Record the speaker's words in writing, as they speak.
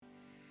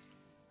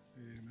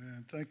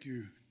Thank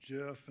you,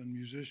 Jeff and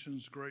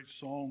musicians. Great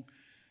song.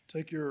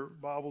 Take your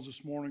Bibles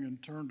this morning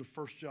and turn to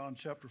 1 John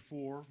chapter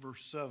 4,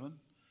 verse 7.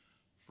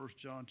 1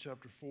 John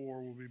chapter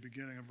 4, we'll be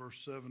beginning in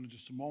verse 7 in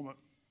just a moment.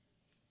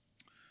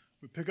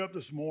 We pick up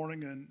this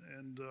morning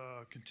and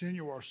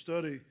continue our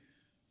study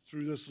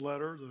through this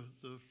letter,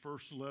 the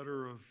first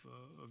letter of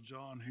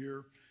John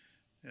here.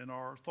 And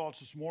our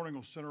thoughts this morning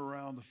will center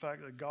around the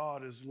fact that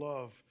God is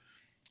love.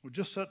 We'll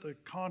just set the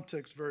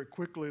context very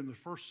quickly in the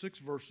first 6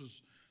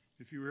 verses.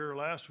 If you were here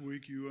last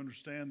week, you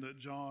understand that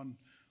John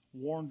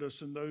warned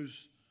us in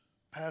those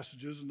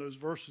passages and those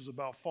verses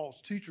about false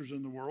teachers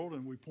in the world,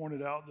 and we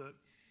pointed out that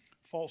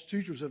false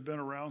teachers have been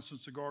around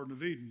since the Garden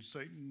of Eden.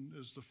 Satan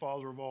is the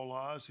father of all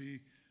lies. He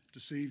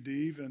deceived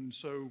Eve, and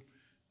so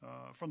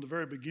from the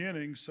very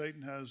beginning,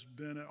 Satan has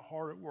been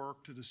hard at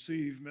work to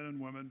deceive men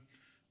and women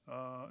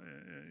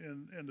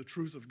in the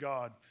truth of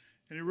God.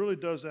 And he really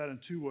does that in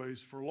 2 ways.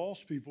 For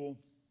lost people,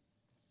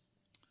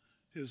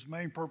 his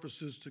main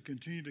purpose is to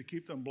continue to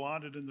keep them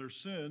blinded in their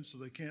sins so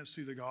they can't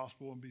see the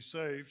gospel and be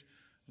saved.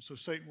 And so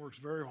Satan works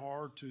very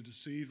hard to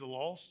deceive the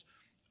lost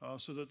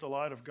so that the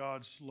light of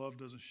God's love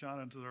doesn't shine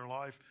into their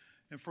life.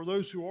 And for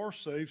those who are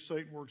saved,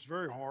 Satan works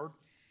very hard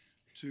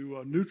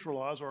to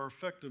neutralize our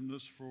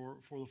effectiveness for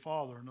the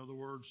Father. In other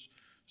words,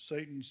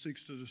 Satan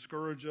seeks to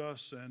discourage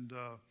us and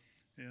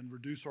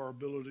reduce our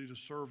ability to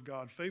serve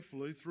God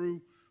faithfully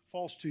through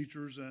false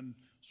teachers and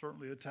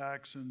certainly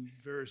attacks and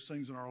various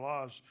things in our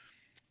lives.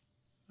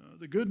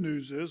 The good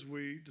news is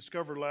we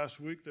discovered last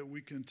week that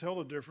we can tell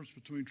the difference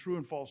between true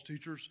and false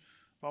teachers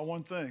by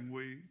one thing.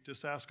 We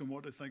just ask them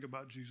what they think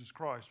about Jesus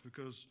Christ,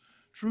 because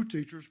true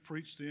teachers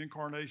preach the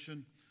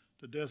incarnation,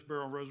 the death,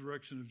 burial, and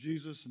resurrection of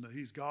Jesus, and that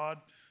he's God.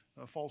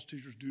 False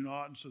teachers do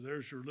not, and so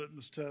there's your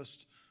litmus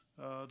test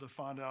to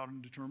find out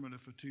and determine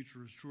if a teacher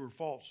is true or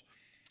false.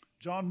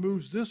 John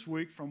moves this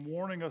week from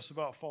warning us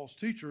about false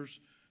teachers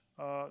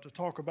to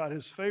talk about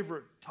his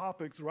favorite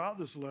topic throughout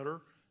this letter,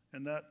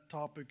 and that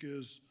topic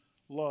is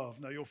love.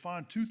 Now, you'll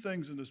find 2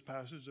 things in this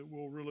passage that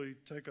we'll really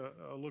take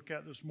a look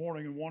at this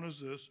morning, and one is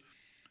this.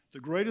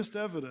 The greatest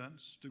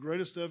evidence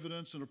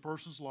in a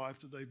person's life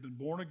that they've been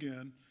born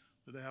again,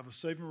 that they have a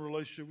saving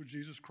relationship with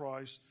Jesus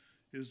Christ,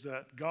 is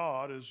that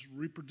God is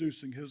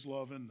reproducing his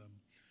love in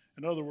them.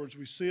 In other words,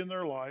 we see in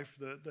their life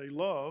that they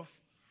love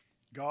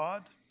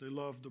God, they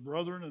love the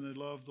brethren, and they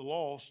love the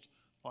lost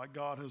like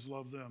God has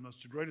loved them.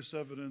 That's the greatest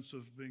evidence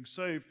of being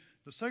saved.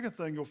 The second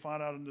thing you'll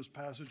find out in this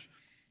passage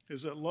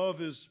is that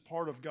love is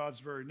part of God's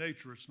very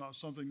nature. It's not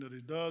something that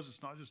he does.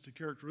 It's not just a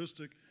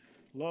characteristic.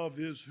 Love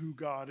is who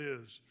God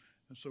is.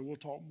 And so we'll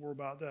talk more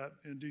about that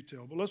in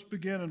detail. But let's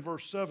begin in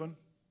verse 7.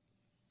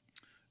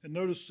 And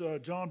notice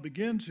John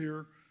begins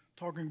here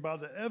talking about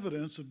the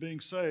evidence of being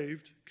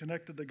saved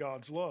connected to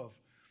God's love.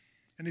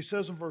 And he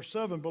says in verse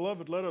 7,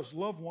 "Beloved, let us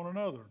love one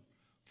another.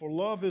 For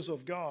love is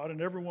of God, and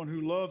everyone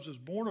who loves is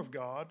born of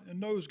God and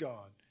knows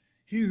God.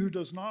 He who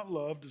does not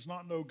love does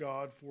not know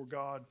God, for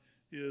God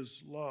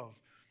is love."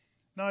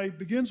 Now, he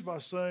begins by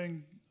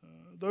saying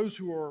those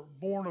who are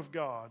born of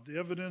God, the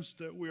evidence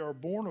that we are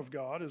born of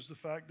God is the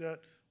fact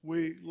that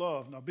we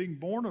love. Now, being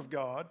born of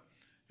God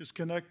is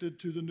connected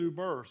to the new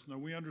birth. Now,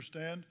 we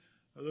understand,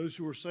 those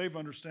who are saved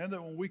understand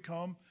that when we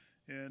come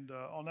and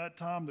on that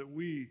time that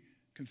we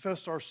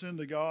confessed our sin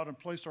to God and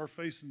placed our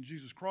faith in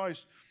Jesus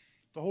Christ,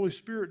 the Holy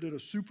Spirit did a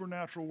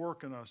supernatural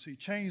work in us. He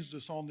changed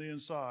us on the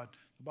inside.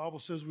 The Bible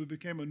says we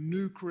became a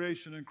new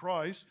creation in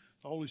Christ.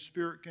 The Holy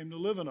Spirit came to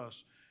live in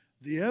us.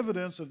 The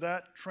evidence of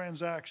that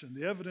transaction,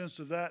 the evidence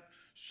of that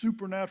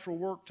supernatural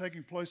work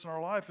taking place in our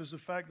life is the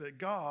fact that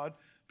God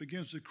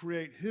begins to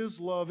create his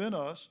love in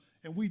us,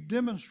 and we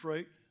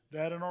demonstrate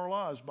that in our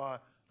lives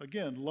by,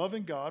 again,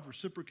 loving God,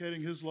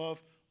 reciprocating his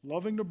love,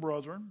 loving the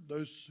brethren,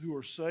 those who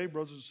are saved,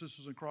 brothers and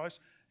sisters in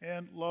Christ,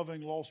 and loving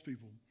lost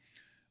people.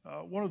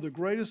 One of the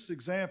greatest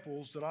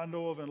examples that I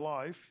know of in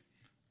life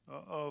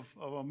of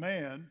a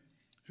man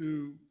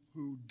who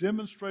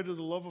demonstrated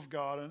the love of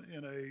God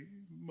in a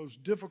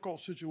most difficult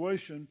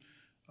situation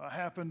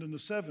happened in the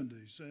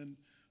 70s. And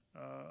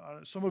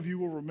some of you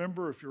will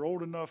remember, if you're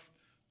old enough,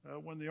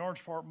 when the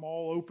Orange Park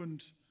Mall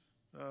opened,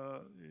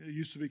 it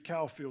used to be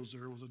cow fields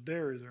there. There was a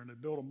dairy there, and they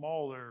built a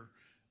mall there.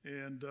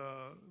 And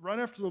right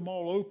after the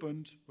mall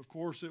opened, of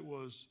course, it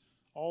was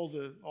all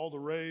the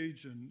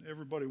rage, and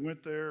everybody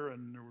went there,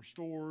 and there were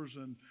stores.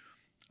 And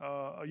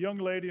a young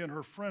lady and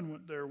her friend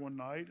went there one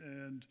night,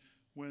 and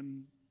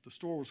when the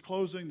store was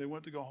closing, they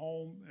went to go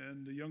home,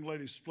 and the young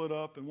lady split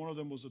up, and one of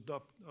them was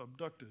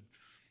abducted.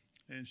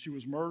 And she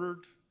was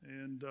murdered,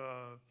 and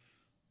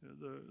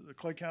the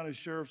Clay County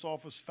Sheriff's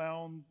Office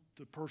found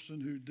the person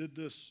who did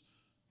this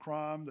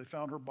crime. They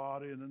found her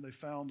body, and then they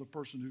found the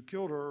person who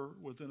killed her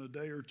within a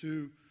day or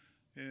 2,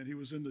 and he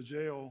was in the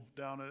jail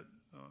down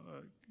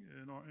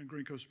in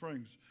Green Cove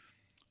Springs.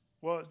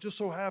 Well, it just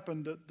so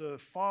happened that the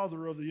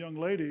father of the young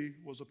lady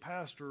was a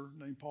pastor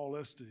named Paul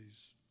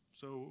Estes.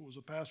 So it was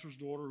a pastor's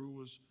daughter who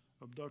was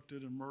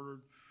abducted and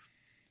murdered.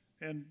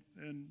 And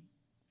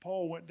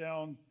Paul went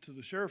down to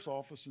the sheriff's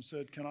office and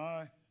said, can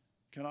I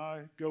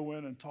go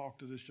in and talk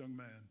to this young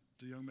man,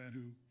 the young man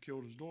who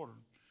killed his daughter?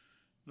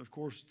 And of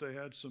course, they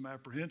had some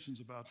apprehensions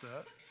about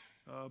that,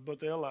 but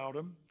they allowed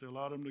him. They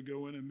allowed him to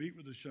go in and meet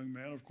with this young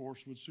man, of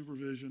course, with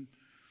supervision.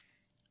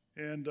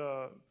 And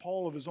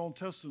Paul, of his own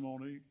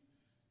testimony,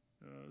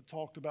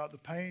 talked about the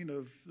pain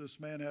of this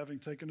man having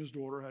taken his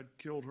daughter, had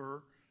killed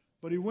her.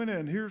 But he went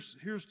in. Here's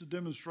the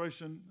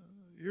demonstration.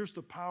 Here's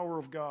the power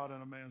of God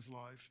in a man's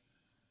life.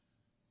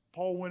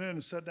 Paul went in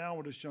and sat down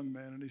with this young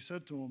man, and he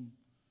said to him,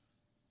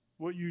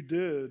 what you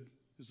did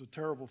is a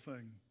terrible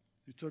thing.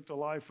 You took the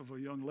life of a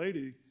young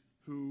lady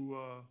who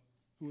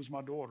was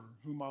my daughter,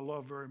 whom I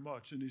love very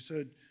much. And he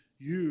said,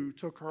 you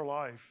took her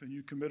life and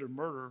you committed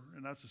murder,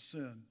 and that's a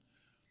sin.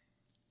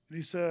 And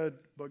he said,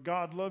 but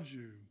God loves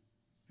you.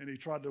 And he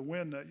tried to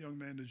win that young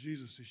man to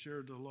Jesus. He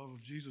shared the love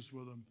of Jesus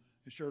with him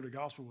and shared the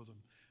gospel with him.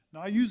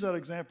 Now, I use that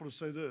example to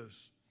say this.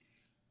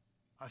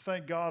 I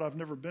thank God I've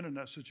never been in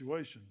that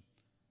situation.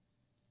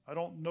 I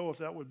don't know if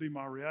that would be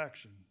my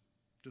reaction,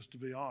 just to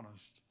be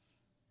honest.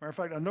 Matter of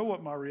fact, I know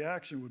what my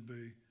reaction would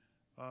be.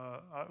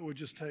 It would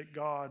just take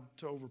God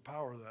to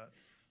overpower that.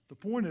 The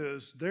point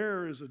is,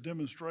 there is a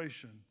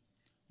demonstration.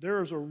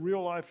 There is a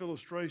real-life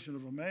illustration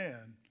of a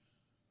man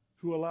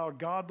who allowed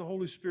God, the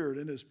Holy Spirit,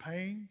 in his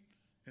pain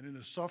and in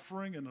his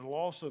suffering and the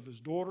loss of his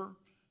daughter,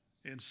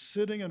 and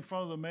sitting in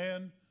front of the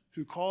man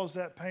who caused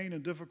that pain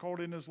and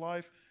difficulty in his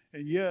life,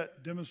 and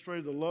yet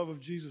demonstrated the love of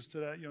Jesus to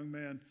that young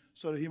man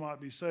so that he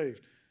might be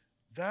saved.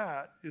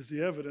 That is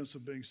the evidence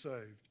of being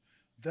saved.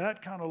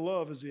 That kind of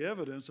love is the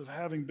evidence of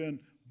having been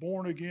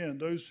born again,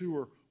 those who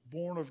are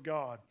born of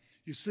God.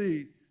 You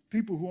see,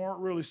 people who aren't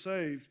really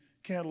saved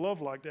can't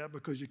love like that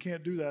because you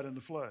can't do that in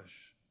the flesh.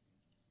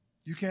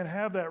 You can't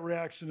have that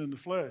reaction in the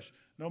flesh.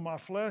 No, my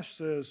flesh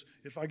says,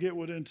 if I get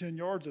within 10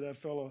 yards of that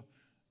fella,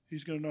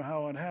 he's going to know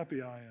how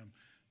unhappy I am.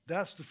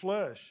 That's the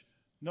flesh.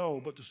 No,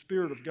 but the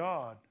Spirit of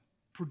God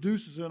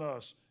produces in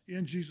us,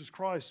 in Jesus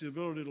Christ, the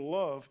ability to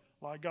love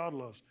like God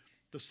loves.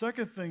 The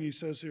second thing he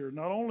says here,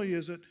 not only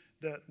is it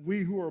that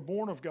we who are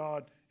born of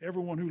God,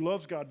 everyone who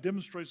loves God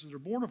demonstrates that they're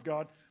born of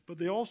God, but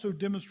they also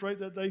demonstrate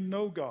that they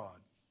know God.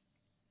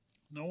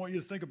 Now I want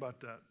you to think about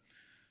that.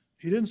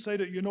 He didn't say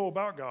that you know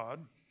about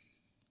God.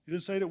 He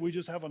didn't say that we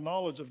just have a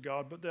knowledge of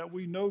God, but that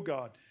we know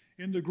God.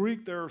 In the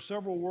Greek, there are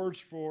several words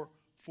for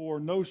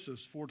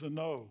gnosis, for to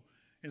know.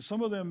 And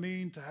some of them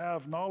mean to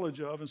have knowledge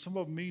of, and some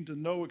of them mean to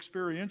know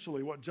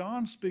experientially. What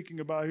John's speaking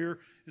about here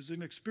is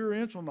an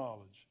experiential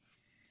knowledge.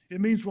 It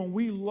means when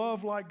we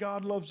love like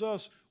God loves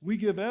us, we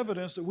give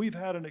evidence that we've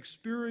had an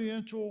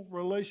experiential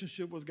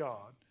relationship with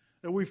God,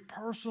 that we've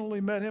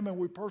personally met him and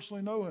we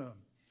personally know him.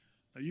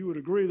 Now, you would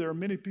agree there are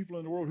many people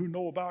in the world who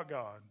know about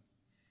God.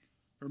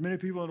 There are many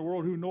people in the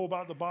world who know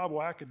about the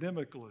Bible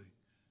academically,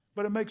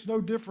 but it makes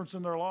no difference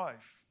in their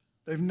life.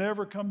 They've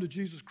never come to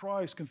Jesus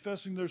Christ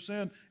confessing their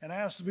sin and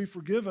asked to be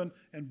forgiven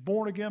and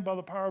born again by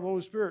the power of the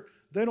Holy Spirit.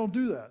 They don't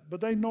do that,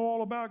 but they know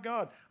all about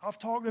God. I've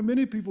talked to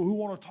many people who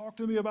want to talk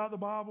to me about the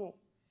Bible.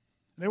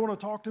 And they want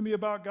to talk to me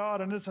about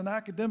God, and it's an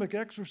academic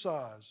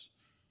exercise.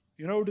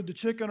 You know, did the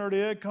chicken or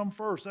the egg come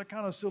first? That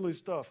kind of silly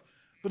stuff.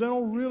 But they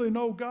don't really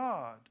know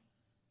God.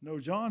 No,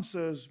 John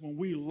says when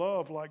we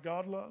love like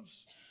God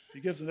loves, he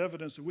gives an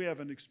evidence that we have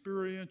an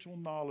experiential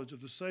knowledge of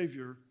the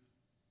Savior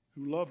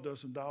who loved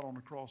us and died on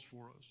the cross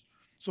for us.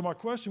 So my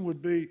question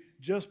would be,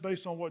 just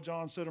based on what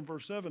John said in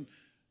verse 7,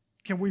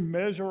 can we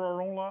measure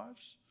our own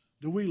lives?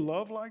 Do we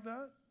love like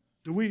that?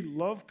 Do we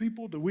love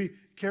people? Do we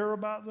care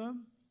about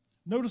them?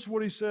 Notice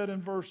what he said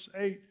in verse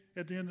 8,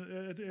 at the end,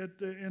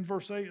 in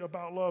verse 8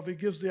 about love. He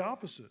gives the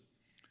opposite.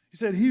 He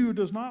said, he who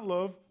does not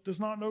love does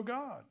not know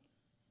God.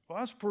 Well,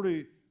 that's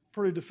pretty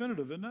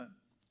definitive, isn't it?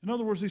 In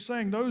other words, he's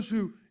saying those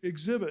who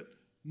exhibit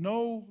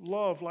no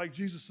love like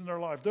Jesus in their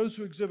life, those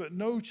who exhibit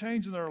no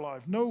change in their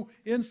life, no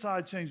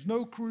inside change,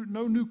 no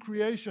new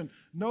creation,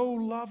 no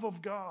love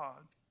of God,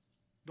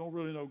 don't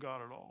really know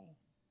God at all.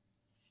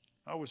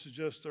 I would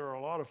suggest there are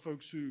a lot of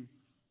folks who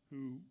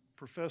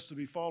profess to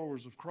be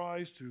followers of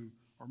Christ, who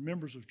are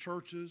members of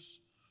churches,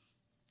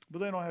 but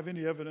they don't have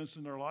any evidence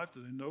in their life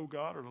that they know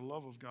God or the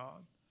love of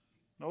God.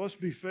 Now, let's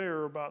be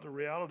fair about the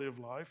reality of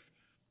life.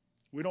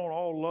 We don't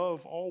all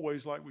love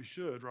always like we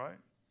should, right?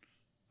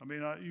 I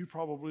mean, you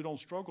probably don't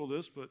struggle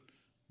this, but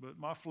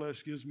my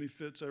flesh gives me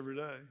fits every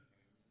day.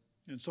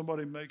 And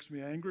somebody makes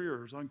me angry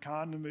or is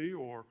unkind to me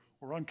or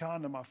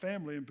unkind to my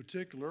family in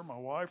particular, my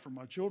wife or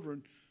my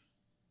children,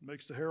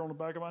 makes the hair on the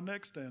back of my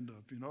neck stand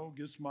up, you know,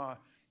 gets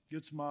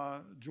my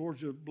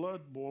Georgia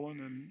blood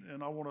boiling,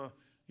 and I want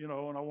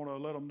to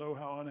let them know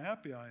how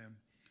unhappy I am.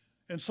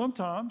 And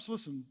sometimes,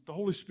 listen, the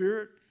Holy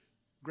Spirit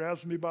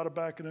grabs me by the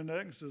back of the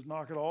neck and says,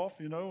 knock it off,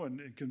 you know,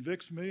 and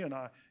convicts me, and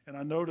I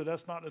know that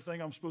that's not the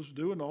thing I'm supposed to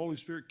do, and the Holy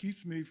Spirit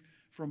keeps me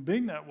from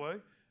being that way,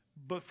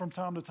 but from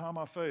time to time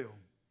I fail.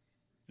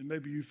 And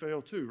maybe you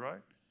fail too,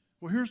 right?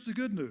 Well, here's the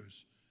good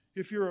news.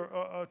 If you're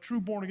a true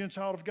born-again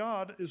child of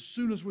God, as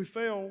soon as we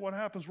fail, what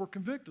happens? We're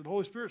convicted. The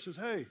Holy Spirit says,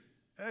 hey,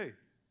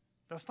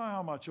 that's not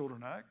how my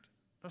children act.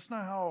 That's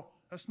not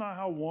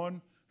how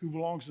one who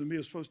belongs to me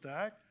is supposed to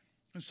act.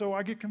 And so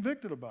I get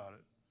convicted about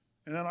it.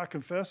 And then I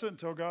confess it and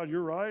tell God,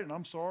 you're right, and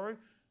I'm sorry.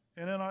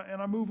 And then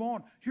I move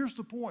on. Here's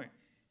the point.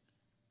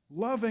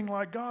 Loving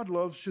like God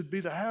loves should be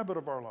the habit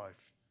of our life.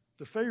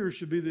 The failure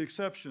should be the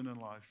exception in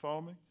life.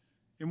 Follow me?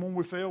 And when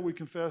we fail, we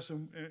confess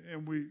and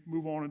we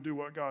move on and do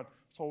what God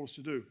told us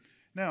to do.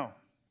 Now,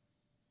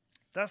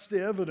 that's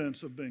the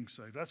evidence of being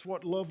saved. That's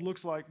what love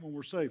looks like when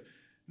we're saved.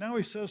 Now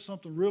he says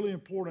something really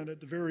important at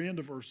the very end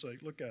of verse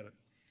 8. Look at it.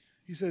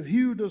 He says, he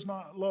who does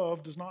not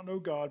love does not know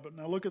God. But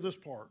now look at this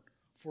part.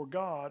 For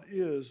God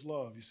is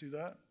love. You see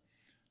that?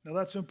 Now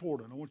that's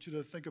important. I want you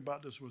to think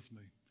about this with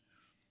me.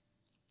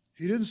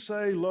 He didn't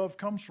say love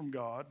comes from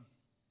God.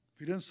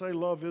 He didn't say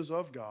love is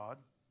of God.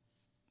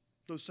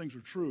 Those things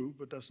are true,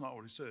 but that's not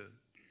what he said.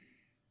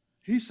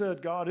 He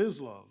said God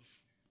is love.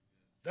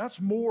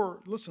 That's more,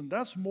 listen,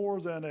 that's more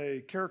than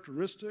a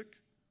characteristic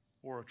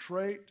or a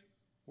trait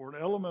or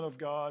an element of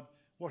God.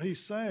 What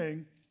he's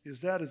saying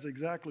is that is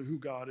exactly who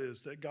God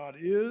is, that God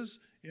is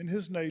in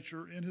his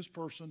nature, in his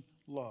person,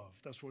 love.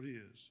 That's what he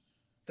is.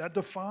 That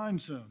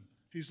defines him.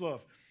 He's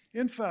love.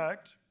 In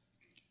fact,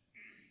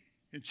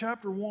 in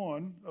chapter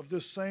 1 of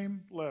this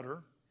same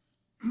letter,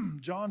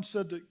 John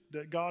said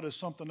that God is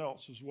something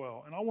else as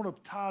well. And I want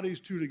to tie these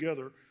two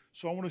together.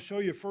 So I want to show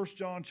you 1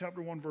 John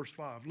chapter 1, verse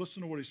 5.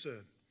 Listen to what he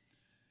said.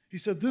 He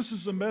said, this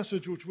is the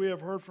message which we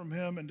have heard from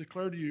him and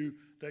declare to you,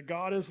 that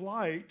God is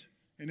light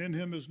and in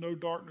him is no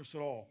darkness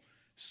at all.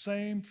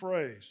 Same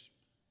phrase.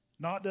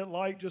 Not that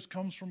light just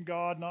comes from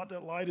God, not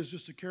that light is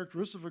just a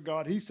characteristic of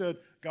God. He said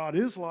God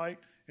is light,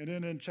 and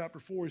then in chapter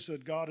 4 he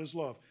said God is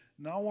love.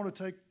 Now I want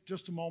to take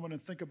just a moment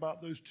and think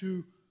about those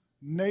two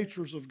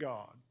natures of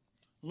God.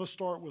 Let's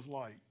start with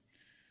light.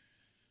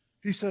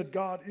 He said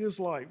God is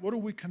light. What do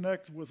we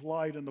connect with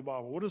light in the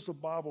Bible? What does the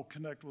Bible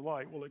connect with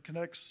light? Well, it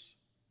connects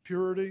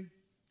purity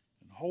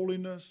and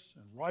holiness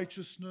and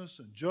righteousness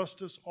and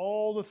justice,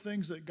 all the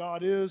things that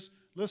God is.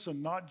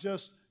 Listen, not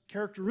just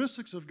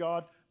characteristics of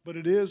God, but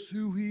it is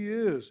who he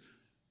is.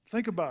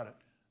 Think about it.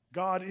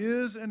 God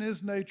is in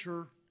his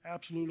nature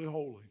absolutely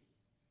holy.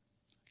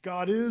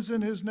 God is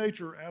in his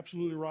nature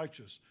absolutely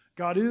righteous.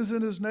 God is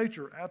in his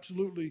nature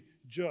absolutely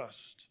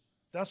just.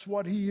 That's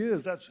what he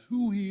is. That's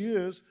who he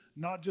is,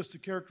 not just a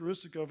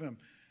characteristic of him.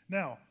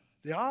 Now,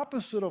 the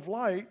opposite of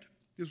light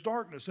is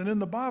darkness. And in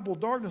the Bible,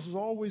 darkness is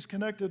always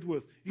connected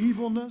with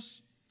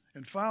evilness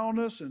and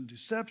foulness and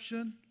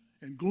deception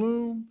and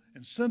gloom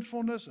and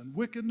sinfulness and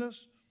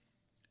wickedness.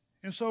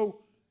 And so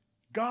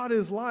God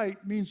is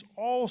light means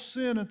all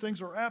sin and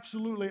things are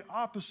absolutely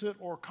opposite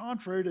or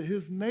contrary to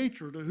his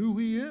nature, to who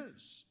he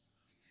is.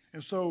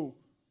 And so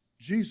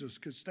Jesus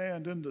could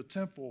stand in the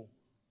temple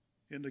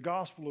in the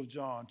Gospel of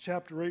John,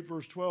 chapter 8,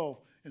 verse 12,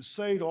 and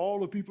say to all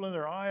the people in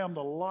there, I am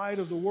the light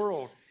of the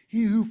world.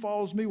 He who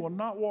follows me will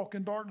not walk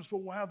in darkness,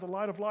 but will have the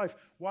light of life.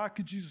 Why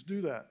could Jesus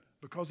do that?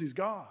 Because he's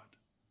God.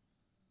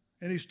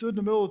 And he stood in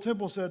the middle of the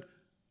temple and said,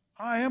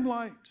 I am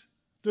light.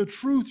 The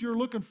truth you're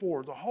looking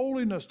for, the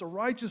holiness, the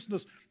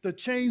righteousness, the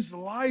changed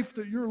life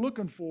that you're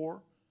looking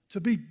for to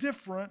be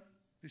different,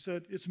 he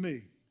said, it's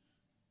me.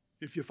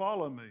 If you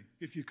follow me,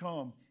 if you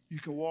come, you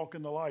can walk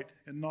in the light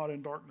and not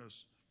in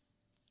darkness.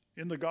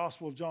 In the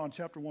Gospel of John,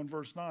 chapter 1,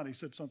 verse 9, he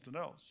said something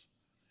else.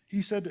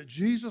 He said that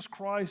Jesus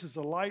Christ is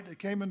the light that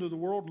came into the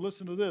world, and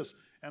listen to this,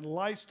 and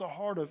lights the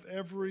heart of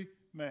every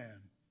man.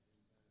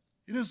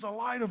 It is the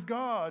light of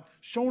God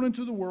shown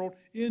into the world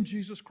in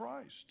Jesus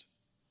Christ.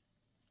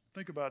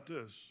 Think about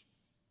this.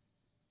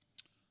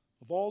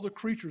 Of all the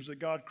creatures that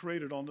God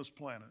created on this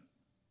planet,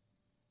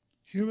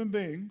 human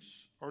beings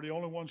are the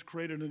only ones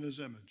created in his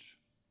image.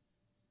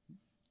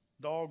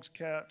 Dogs,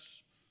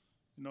 cats,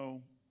 I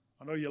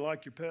know you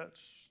like your pets.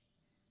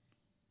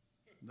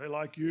 They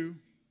like you.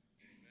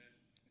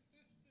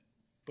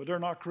 But they're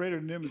not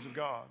created in the image of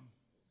God.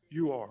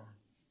 You are.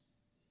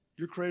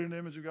 You're created in the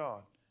image of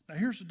God. Now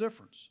here's the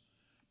difference.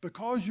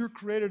 Because you're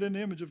created in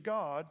the image of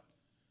God,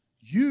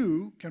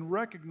 you can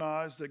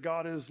recognize that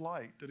God is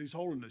light, that he's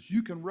holiness.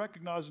 You can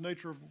recognize the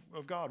nature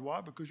of God.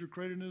 Why? Because you're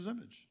created in his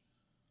image.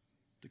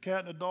 The cat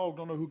and the dog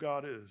don't know who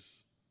God is.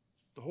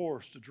 The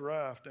horse, the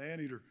giraffe, the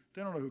anteater,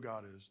 they don't know who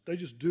God is. They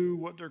just do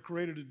what they're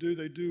created to do.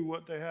 They do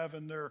what they have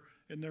in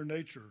their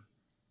nature.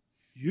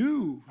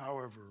 You,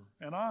 however,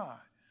 and I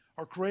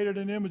are created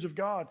in the image of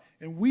God,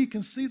 and we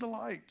can see the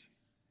light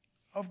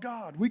of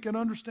God. We can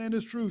understand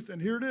his truth,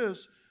 and here it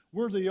is.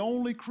 We're the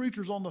only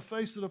creatures on the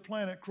face of the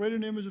planet created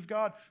in the image of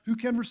God who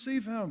can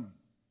receive him,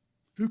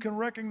 who can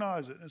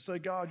recognize it and say,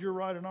 God, you're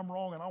right and I'm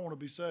wrong and I want to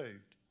be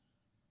saved.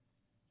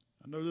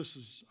 I know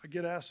I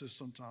get asked this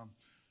sometimes.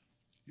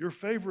 Your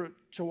favorite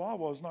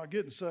chihuahua is not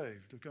getting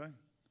saved, okay?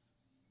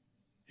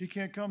 He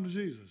can't come to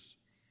Jesus.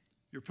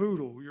 Your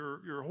poodle,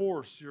 your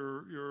horse,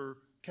 your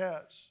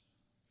cats,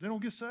 they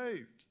don't get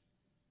saved.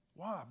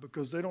 Why?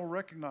 Because they don't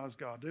recognize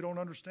God. They don't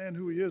understand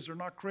who he is. They're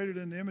not created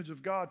in the image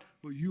of God,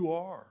 but you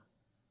are.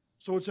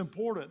 So it's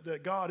important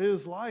that God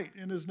is light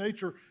in his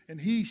nature, and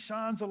he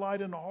shines a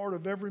light in the heart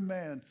of every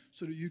man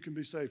so that you can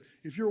be saved.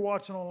 If you're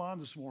watching online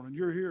this morning,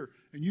 you're here,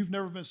 and you've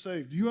never been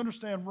saved, do you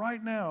understand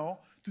right now,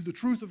 through the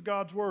truth of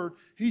God's word,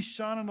 he's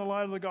shining the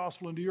light of the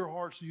gospel into your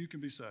heart so you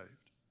can be saved?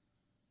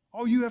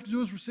 All you have to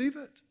do is receive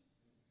it.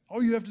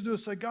 All you have to do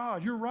is say,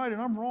 God, you're right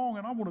and I'm wrong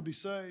and I want to be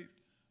saved.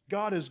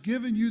 God has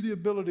given you the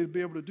ability to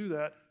be able to do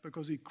that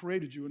because he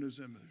created you in his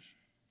image.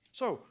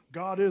 So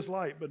God is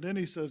light, but then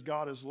he says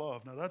God is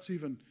love. Now that's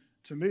even,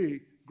 to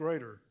me,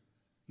 greater.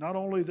 Not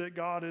only that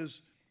God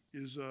is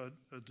a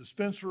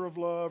dispenser of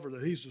love or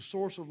that he's the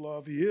source of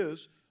love, he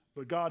is,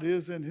 but God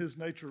is in his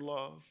nature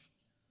love.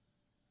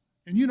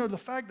 And you know, the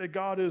fact that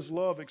God is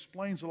love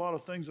explains a lot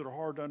of things that are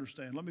hard to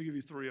understand. Let me give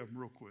you 3 of them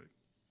real quick.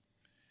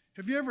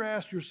 Have you ever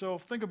asked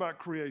yourself, think about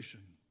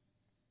creation.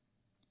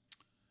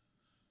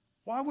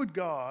 Why would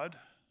God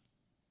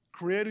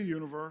create a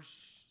universe?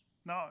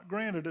 Now,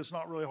 granted, it's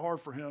not really hard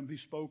for him. He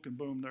spoke and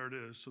boom, there it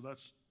is. So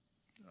that's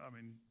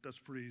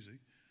pretty easy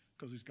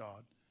because he's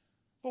God.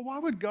 But why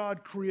would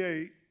God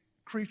create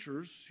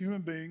creatures,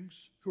 human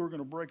beings, who are going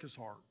to break his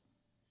heart?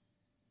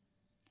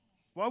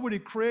 Why would he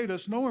create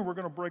us knowing we're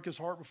going to break his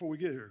heart before we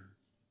get here?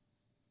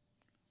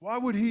 Why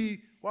would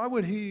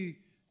he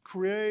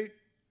create,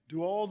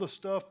 do all the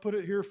stuff, put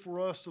it here for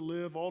us to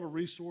live, all the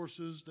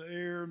resources, the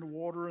air and the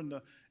water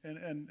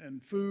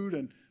and food,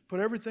 and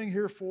put everything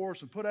here for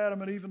us, and put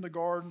Adam and Eve in the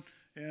garden,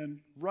 and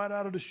right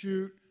out of the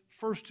chute,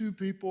 first 2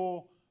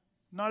 people,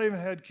 not even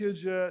had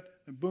kids yet,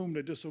 and boom,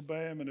 they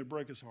disobey him and they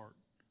break his heart.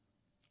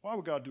 Why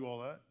would God do all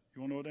that?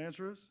 You want to know what the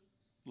answer is?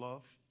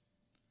 Love.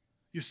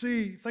 You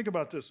see, think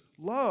about this.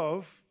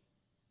 Love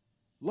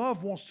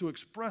wants to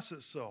express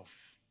itself.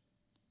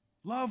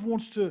 Love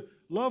wants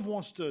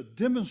to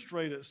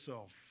demonstrate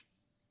itself.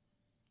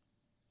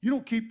 You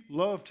don't keep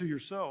love to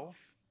yourself.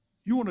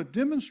 You want to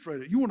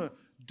demonstrate it. You want to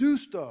do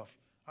stuff.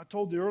 I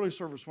told the early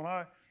service when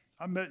I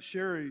met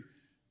Sherry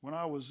when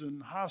I was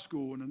in high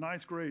school in the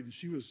 9th grade, and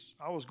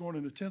I was going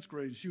into 10th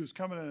grade, and she was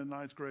coming in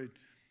 9th grade.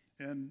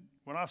 And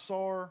when I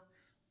saw her,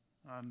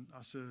 and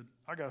I said,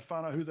 I got to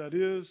find out who that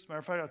is. Matter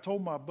of fact, I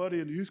told my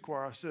buddy in the youth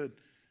choir, I said,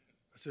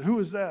 who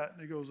is that?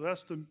 And he goes,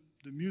 that's the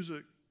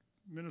music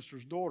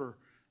minister's daughter.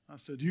 I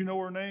said, do you know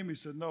her name? He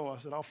said, no. I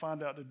said, I'll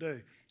find out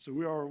today. So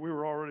we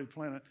were already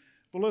planning.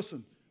 But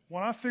listen,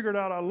 when I figured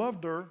out I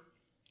loved her,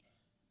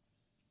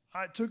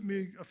 it took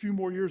me a few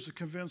more years to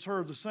convince her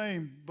of the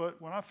same. But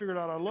when I figured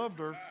out I loved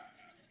her,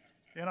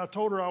 and I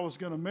told her I was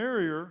going to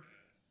marry her,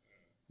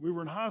 we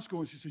were in high school,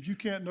 and she said, you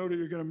can't know that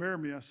you're going to marry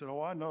me. I said,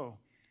 oh, I know.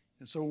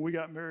 And so when we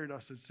got married, I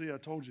said, see, I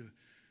told you.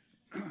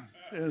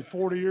 It's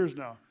 40 years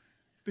now.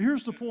 But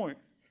here's the point.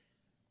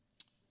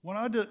 When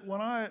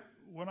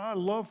I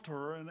loved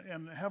her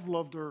and have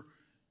loved her,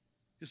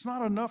 it's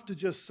not enough to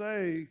just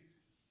say,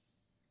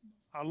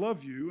 I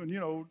love you. And, you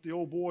know, the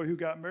old boy who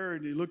got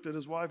married, and he looked at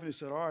his wife and he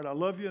said, all right, I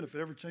love you, and if it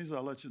ever changes,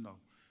 I'll let you know.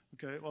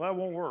 Okay, well, that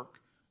won't work,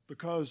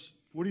 because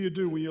what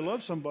do? When you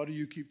love somebody,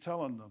 you keep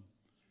telling them.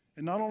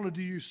 And not only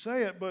do you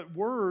say it, but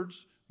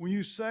words, when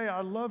you say,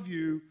 I love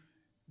you,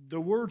 the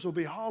words will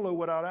be hollow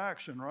without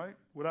action, right?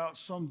 Without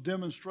some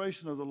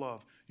demonstration of the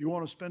love. You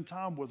want to spend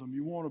time with them.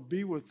 You want to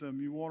be with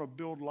them. You want to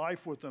build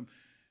life with them.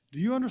 Do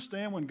you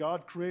understand when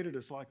God created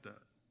us like that?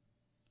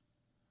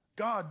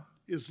 God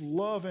is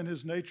love in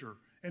his nature.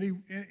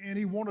 And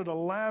he wanted to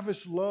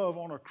lavish love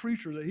on a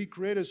creature that he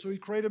created, so he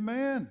created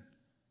men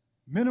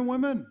and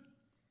women.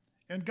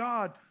 And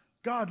God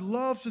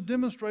loves to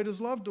demonstrate his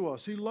love to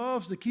us. He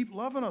loves to keep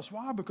loving us.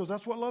 Why? Because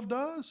that's what love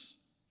does.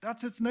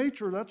 That's its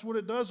nature. That's what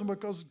it does. And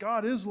because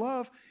God is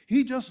love,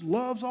 he just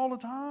loves all the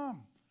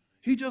time.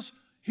 He just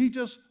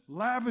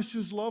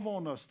lavishes love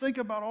on us. Think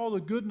about all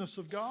the goodness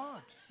of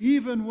God.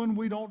 Even when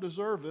we don't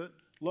deserve it,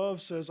 love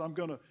says, I'm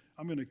gonna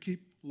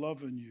keep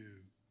loving you.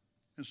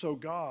 And so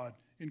God,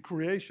 in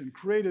creation,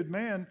 created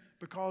man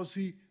because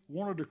he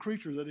wanted a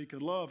creature that he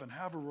could love and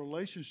have a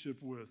relationship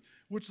with,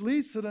 which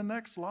leads to the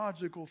next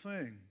logical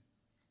thing.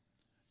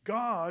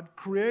 God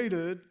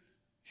created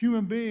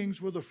human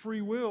beings with a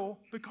free will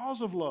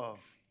because of love.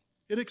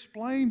 It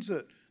explains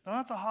it. Now,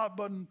 that's a hot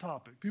button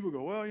topic. People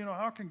go, well, you know,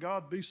 how can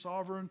God be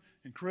sovereign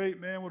and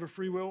create man with a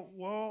free will?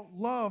 Well,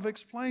 love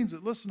explains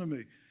it. Listen to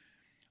me.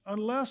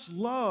 Unless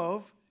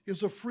love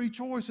is a free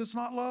choice, it's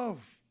not love.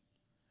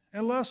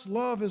 Unless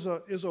love is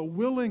a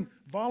willing,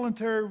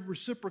 voluntary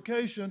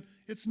reciprocation,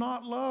 it's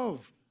not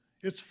love.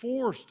 It's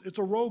forced. It's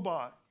a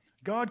robot.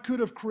 God could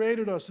have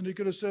created us, and he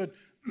could have said,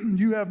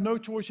 you have no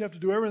choice. You have to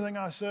do everything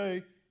I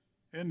say.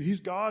 And he's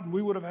God, and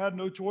we would have had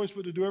no choice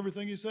but to do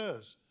everything he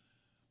says.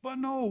 But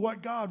no,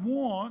 what God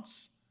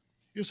wants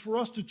is for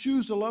us to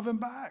choose to love him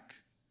back.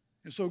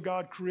 And so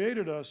God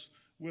created us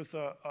with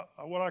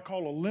what I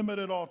call a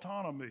limited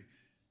autonomy.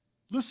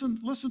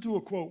 Listen to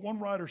a quote. One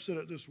writer said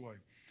it this way.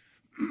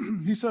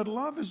 He said,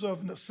 love is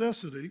of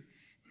necessity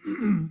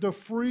the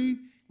free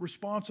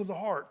response of the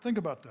heart. Think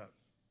about that.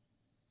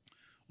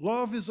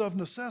 Love is of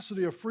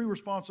necessity a free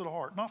response of the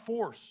heart, not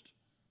forced.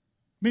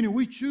 Meaning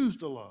we choose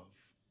to love.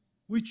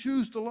 We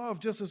choose to love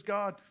just as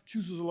God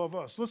chooses to love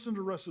us. Listen to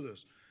the rest of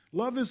this.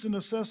 Love is a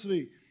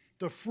necessity,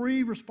 the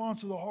free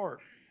response of the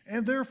heart.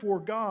 And therefore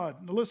God,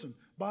 now listen,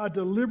 by a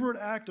deliberate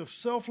act of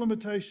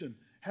self-limitation,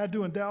 had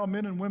to endow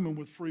men and women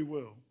with free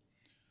will.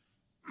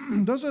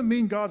 Doesn't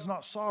mean God's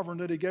not sovereign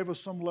that he gave us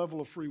some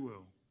level of free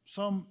will,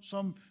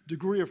 some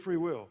degree of free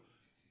will.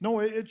 No,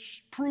 it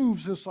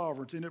proves his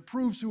sovereignty, and it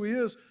proves who he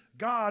is.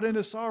 God in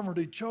his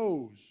sovereignty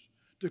chose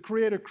to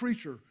create a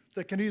creature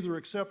that can either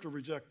accept or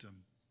reject him.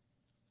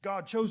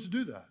 God chose to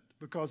do that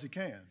because he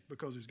can,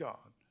 because he's God.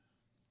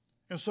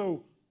 And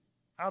so,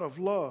 out of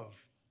love,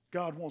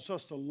 God wants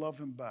us to love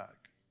him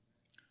back.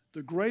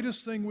 The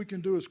greatest thing we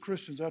can do as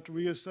Christians after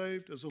we get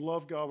saved is to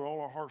love God with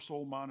all our heart,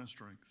 soul, mind, and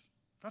strength.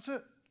 That's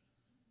it.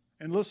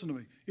 And listen to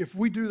me. If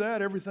we do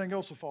that, everything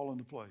else will fall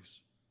into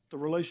place. The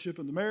relationship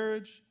in the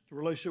marriage, the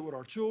relationship with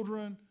our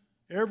children,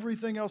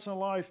 everything else in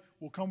life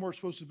will come where it's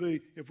supposed to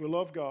be if we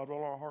love God with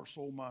all our heart,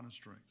 soul, mind, and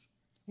strength.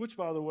 Which,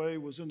 by the way,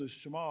 was in the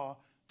Shema,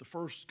 the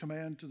first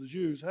command to the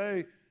Jews.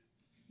 Hey,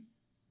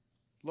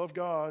 love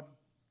God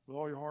with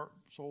all your heart,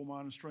 soul,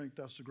 mind, and strength.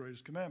 That's the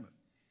greatest commandment.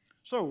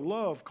 So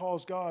love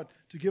caused God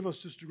to give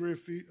us this degree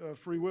of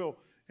free will.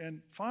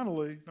 And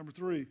finally, number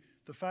 3,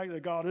 the fact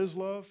that God is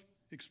love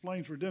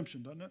explains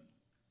redemption, doesn't it?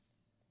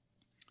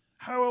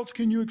 How else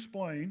can you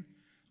explain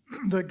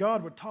that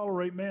God would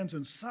tolerate man's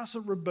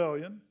incessant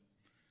rebellion,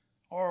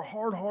 our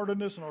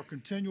hard-heartedness, and our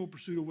continual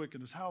pursuit of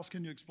wickedness? How else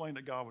can you explain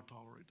that God would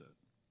tolerate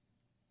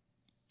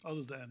that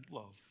other than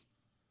love?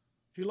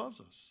 He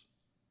loves us.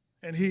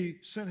 And he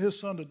sent his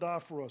son to die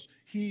for us.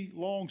 He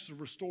longs to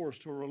restore us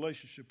to a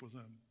relationship with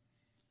him.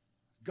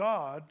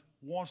 God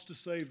wants to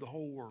save the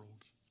whole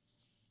world.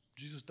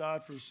 Jesus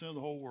died for the sin of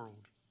the whole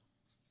world.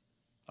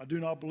 I do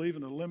not believe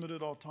in a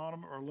limited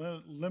autonomy or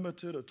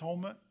limited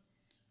atonement.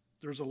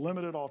 There's a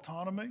limited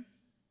autonomy,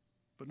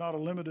 but not a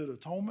limited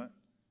atonement.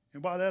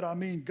 And by that I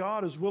mean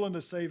God is willing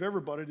to save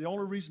everybody. The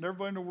only reason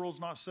everybody in the world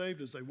is not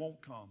saved is they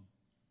won't come.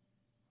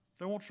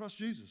 They won't trust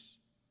Jesus.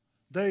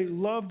 They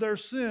love their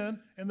sin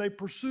and they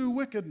pursue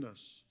wickedness.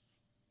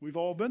 We've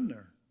all been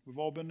there. We've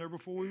all been there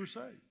before we were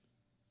saved.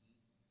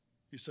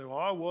 You say, well,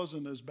 I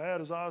wasn't as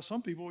bad as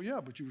some people.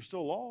 Yeah, but you were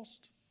still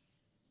lost.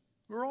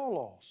 We're all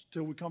lost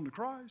till we come to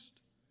Christ.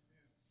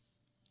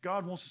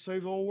 God wants to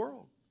save the whole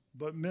world,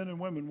 but men and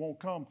women won't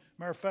come.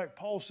 Matter of fact,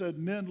 Paul said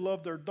men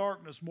love their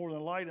darkness more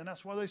than light, and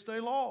that's why they stay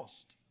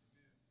lost.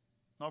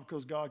 Not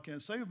because God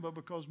can't save them, but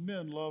because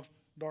men love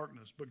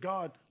darkness. But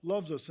God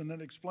loves us, and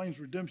that explains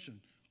redemption.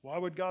 Why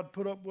would God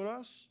put up with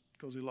us?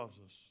 Because he loves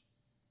us.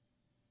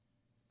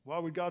 Why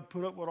would God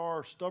put up with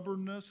our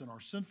stubbornness and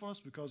our sinfulness?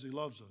 Because he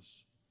loves us.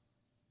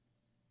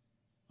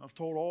 I've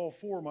told all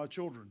 4 of my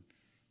children,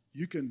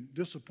 you can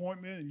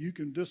disappoint me and you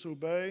can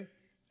disobey,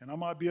 and I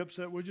might be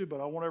upset with you, but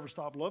I won't ever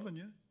stop loving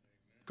you.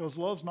 Because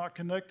love's not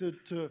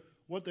connected to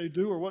what they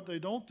do or what they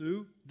don't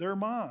do. They're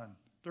mine.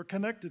 They're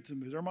connected to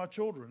me. They're my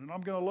children, and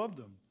I'm going to love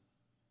them.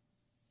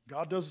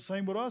 God does the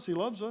same with us. He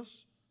loves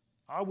us.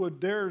 I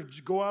would dare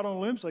go out on a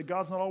limb and say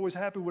God's not always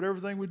happy with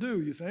everything we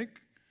do, you think?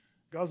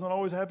 God's not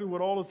always happy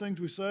with all the things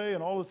we say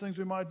and all the things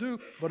we might do,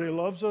 but he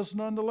loves us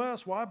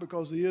nonetheless. Why?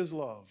 Because he is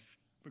love.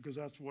 Because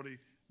that's what he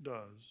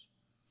does.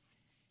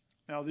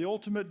 Now, the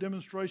ultimate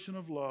demonstration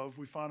of love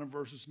we find in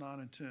verses 9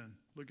 and 10.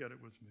 Look at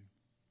it with me.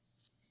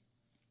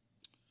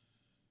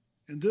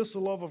 In this, the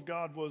love of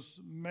God was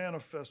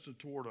manifested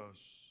toward us,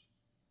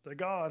 that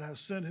God has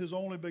sent his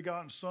only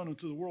begotten Son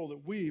into the world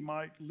that we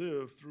might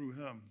live through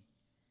him.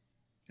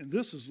 And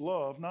this is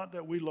love, not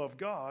that we love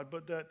God,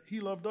 but that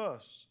he loved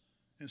us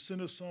and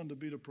sent his Son to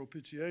be the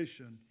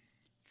propitiation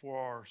for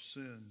our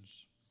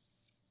sins.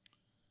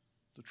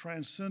 The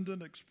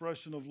transcendent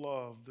expression of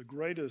love, the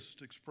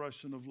greatest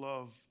expression of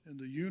love in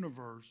the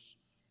universe,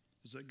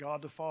 is that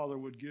God the Father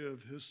would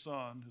give his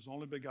Son, his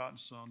only begotten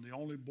Son, the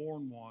only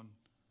born one,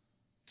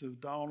 to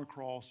die on a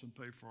cross and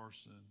pay for our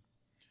sin.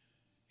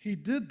 He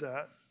did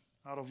that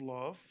out of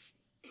love.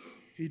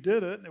 He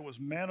did it, and it was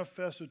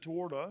manifested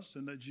toward us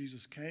in that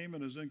Jesus came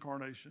in his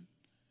incarnation.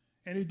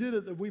 And he did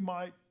it that we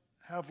might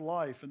have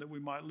life and that we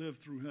might live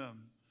through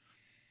him.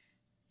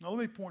 Now let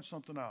me point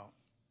something out.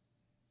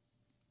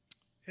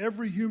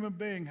 Every human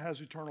being has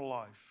eternal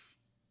life.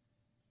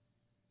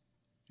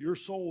 Your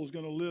soul is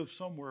going to live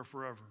somewhere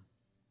forever,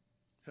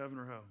 heaven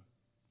or hell.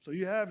 So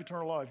you have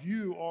eternal life.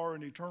 You are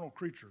an eternal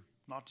creature,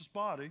 not this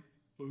body,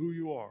 but who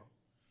you are.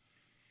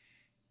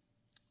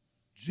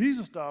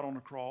 Jesus died on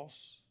the cross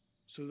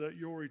so that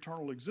your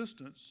eternal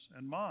existence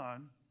and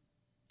mine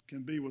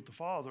can be with the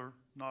Father,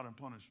 not in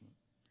punishment.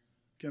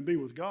 Can be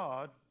with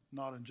God,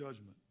 not in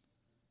judgment.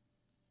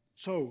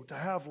 So to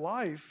have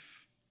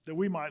life that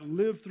we might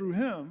live through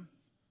him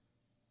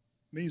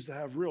means to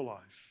have real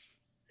life,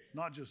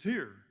 not just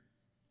here,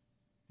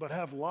 but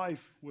have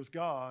life with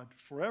God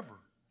forever,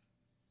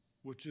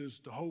 which is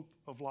the hope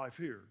of life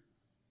here.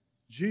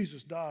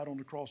 Jesus died on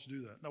the cross to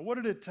do that. Now, what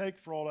did it take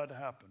for all that to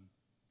happen?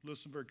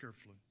 Listen very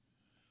carefully.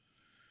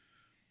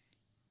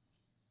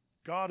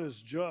 God is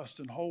just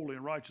and holy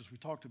and righteous. We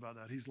talked about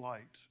that. He's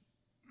light.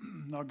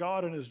 Now,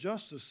 God in his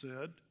justice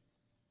said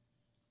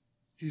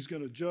he's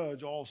going to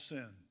judge all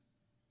sin.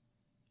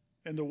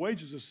 And the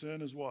wages of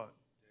sin is what?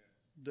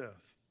 Death.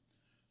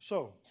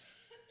 So,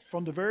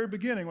 from the very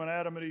beginning when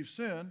Adam and Eve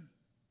sinned,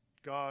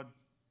 God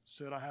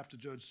said, I have to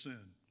judge sin.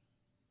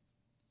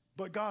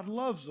 But God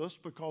loves us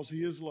because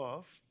he is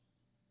love,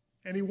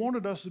 and he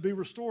wanted us to be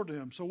restored to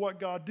him. So what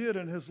God did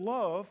in his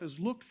love is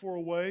looked for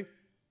a way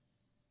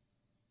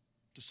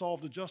to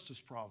solve the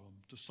justice problem,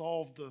 to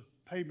solve the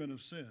payment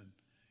of sin.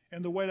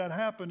 And the way that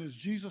happened is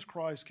Jesus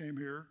Christ came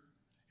here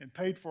and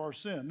paid for our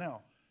sin.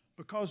 Now,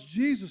 because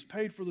Jesus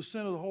paid for the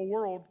sin of the whole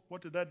world,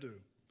 what did that do?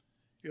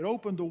 It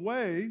opened the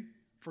way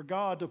for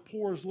God to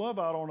pour his love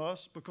out on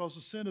us because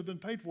the sin had been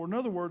paid for. In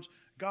other words,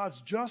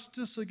 God's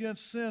justice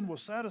against sin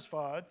was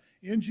satisfied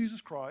in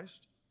Jesus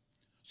Christ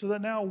so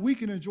that now we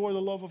can enjoy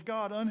the love of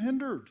God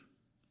unhindered.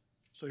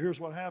 So here's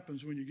what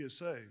happens when you get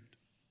saved.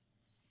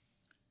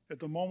 At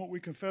the moment we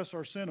confess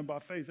our sin and by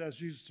faith ask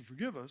Jesus to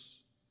forgive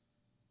us,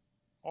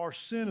 our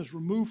sin is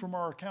removed from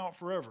our account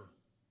forever.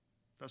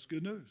 That's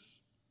good news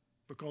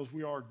because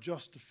we are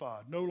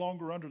justified, no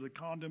longer under the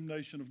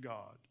condemnation of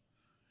God.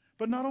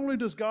 But not only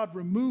does God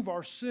remove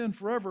our sin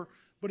forever,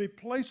 but he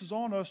places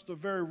on us the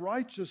very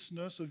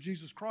righteousness of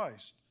Jesus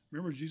Christ.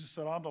 Remember, Jesus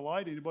said, I'm the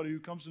light. Anybody who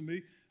comes to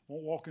me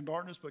won't walk in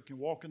darkness, but can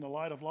walk in the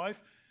light of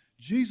life.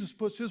 Jesus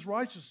puts his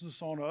righteousness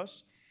on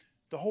us.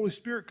 The Holy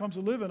Spirit comes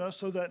to live in us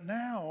so that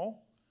now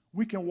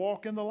we can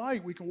walk in the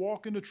light. We can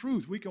walk in the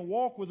truth. We can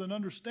walk with an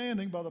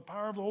understanding by the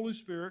power of the Holy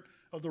Spirit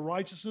of the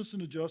righteousness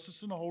and the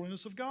justice and the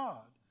holiness of God.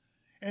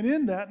 And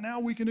in that, now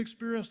we can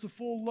experience the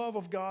full love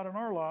of God in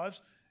our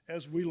lives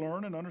as we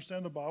learn and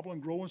understand the Bible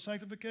and grow in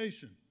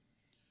sanctification.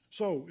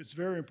 So it's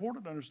very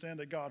important to understand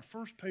that God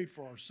first paid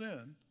for our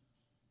sin,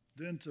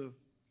 then to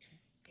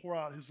pour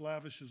out his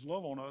lavish his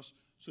love on us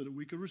so that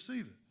we could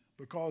receive it,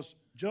 because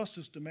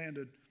justice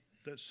demanded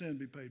that sin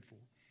be paid for.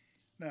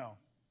 Now,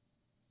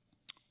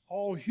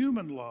 all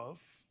human love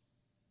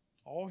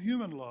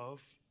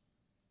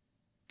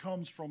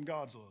comes from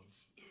God's love.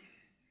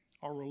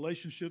 Our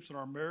relationships in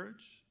our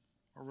marriage,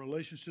 our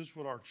relationships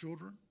with our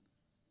children,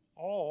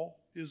 all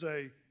is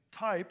a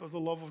type of the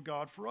love of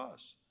God for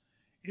us.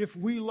 If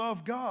we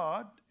love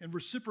God and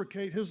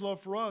reciprocate his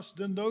love for us,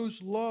 then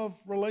those love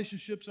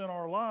relationships in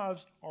our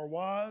lives, our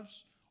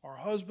wives, our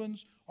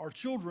husbands, our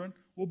children,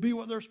 will be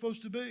what they're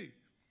supposed to be.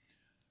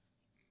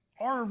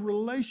 Our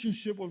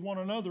relationship with one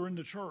another in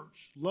the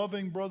church,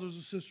 loving brothers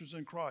and sisters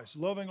in Christ,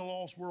 loving a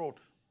lost world,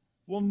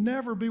 will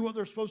never be what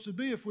they're supposed to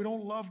be if we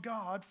don't love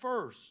God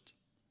first,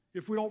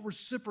 if we don't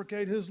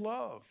reciprocate his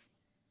love.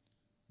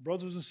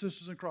 Brothers and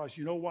sisters in Christ,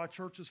 you know why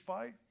churches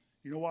fight?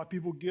 You know why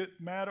people get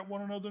mad at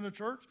one another in the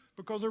church?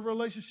 Because their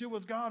relationship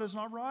with God is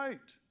not right.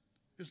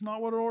 It's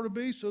not what it ought to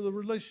be, so the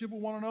relationship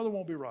with one another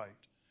won't be right.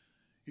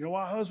 You know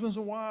why husbands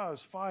and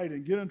wives fight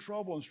and get in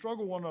trouble and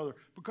struggle with one another?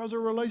 Because their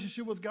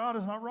relationship with God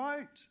is not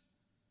right.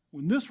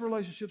 When this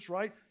relationship's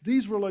right,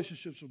 these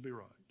relationships will be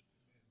right.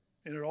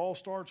 And it all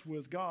starts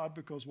with God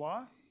because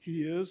why?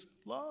 He is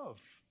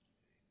love.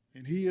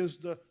 And he is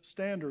the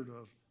standard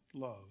of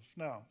love.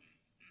 Now,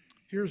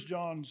 here's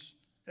John's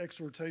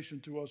exhortation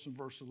to us in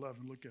verse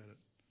 11. Look at it.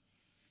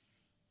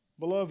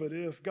 Beloved,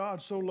 if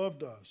God so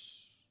loved us,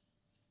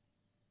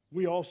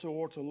 we also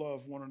ought to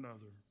love one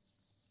another.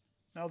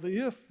 Now,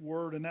 the if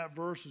word in that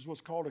verse is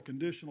what's called a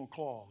conditional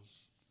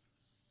clause.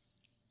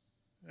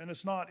 And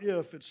it's not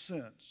if, it's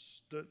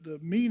since. The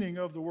meaning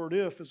of the word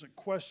if isn't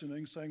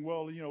questioning, saying,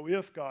 well, you know,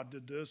 if God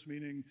did this,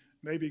 meaning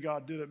maybe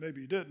God did it,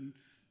 maybe he didn't.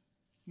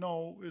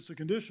 No, it's a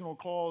conditional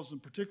clause,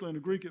 and particularly in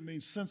the Greek, it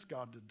means since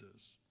God did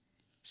this.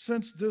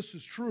 Since this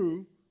is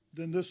true,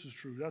 then this is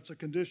true. That's a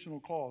conditional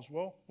clause.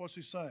 Well, what's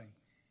he saying?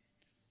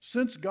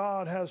 Since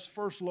God has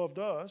first loved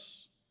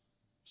us,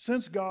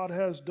 since God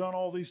has done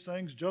all these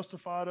things,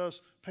 justified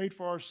us, paid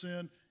for our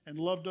sin, and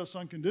loved us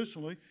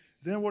unconditionally,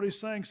 then what he's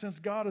saying, since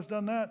God has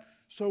done that,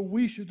 so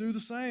we should do the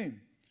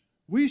same.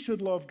 We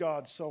should love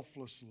God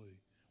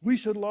selflessly. We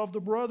should love the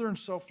brethren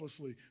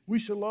selflessly. We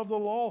should love the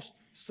lost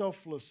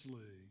selflessly.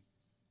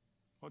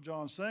 What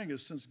John's saying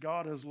is, since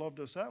God has loved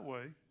us that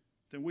way,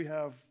 then we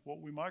have what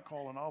we might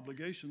call an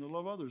obligation to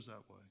love others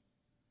that way.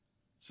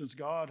 Since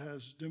God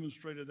has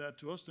demonstrated that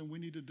to us, then we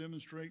need to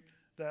demonstrate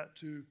that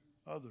to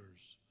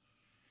others.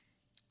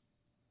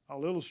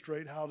 I'll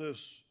illustrate how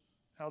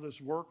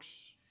this works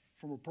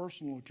from a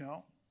personal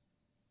account.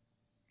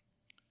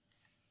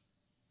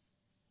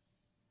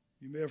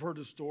 You may have heard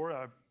this story.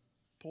 I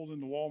pulled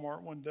into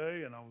Walmart one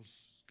day and I was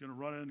going to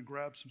run in and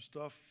grab some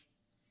stuff.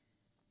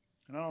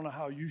 And I don't know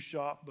how you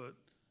shop, but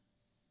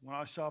when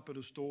I shop at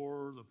a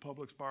store, the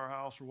Publix,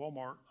 Firehouse, or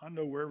Walmart, I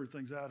know where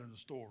everything's at in the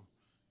store.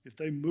 If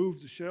they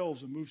move the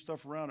shelves and move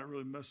stuff around, it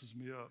really messes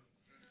me up.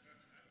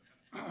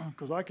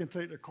 Because I can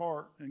take the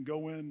cart and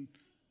go in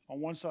on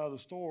one side of the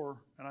store,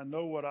 and I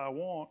know what I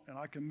want, and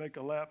I can make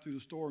a lap through the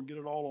store and get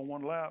it all on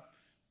one lap,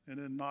 and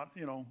then not,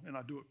 and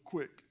I do it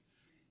quick.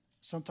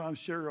 Sometimes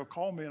Sherry will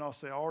call me, and I'll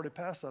say, I already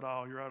passed that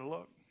aisle. You're out of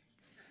luck.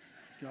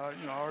 I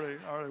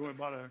already went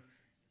by there.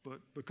 But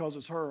because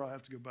it's her, I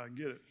have to go back and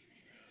get it.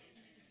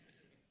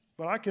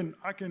 But I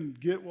can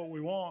get what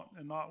we want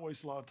and not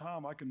waste a lot of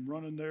time. I can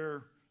run in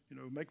there,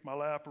 make my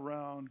lap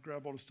around,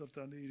 grab all the stuff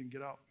that I need, and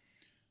get out.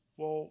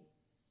 Well,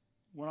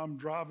 when I'm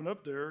driving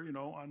up there,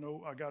 I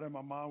know I got in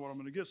my mind what I'm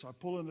going to get. So I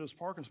pull into this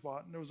parking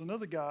spot, and there was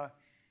another guy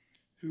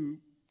who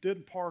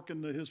didn't park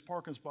into his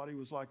parking spot. He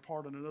was like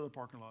parked in another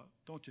parking lot.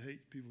 Don't you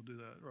hate people do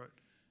that, right?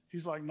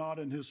 He's like not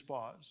in his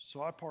spot.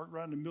 So I parked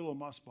right in the middle of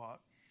my spot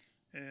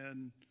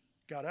and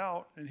got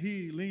out, and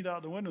he leaned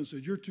out the window and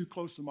said, "You're too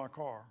close to my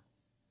car."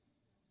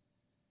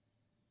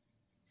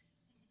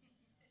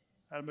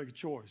 I had to make a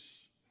choice.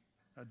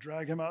 I'd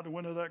drag him out the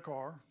window of that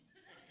car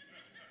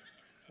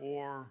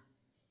or,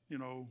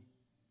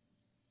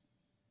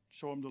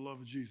 show him the love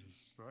of Jesus,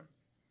 right?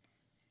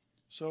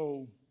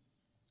 So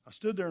I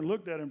stood there and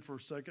looked at him for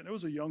a second. It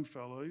was a young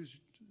fellow.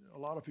 A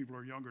lot of people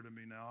are younger than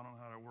me now. I don't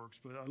know how that works,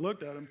 but I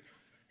looked at him.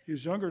 He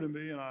was younger than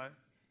me, and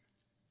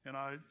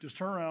I just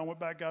turned around, went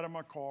back out of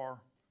my car,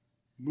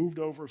 moved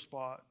over a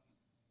spot,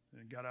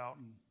 and got out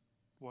and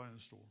went in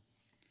the store,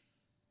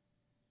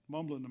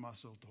 mumbling to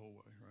myself the whole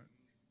way, right?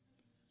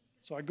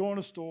 So I go in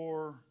the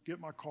store, get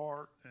my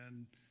cart,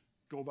 and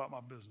go about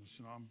my business.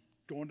 I'm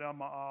going down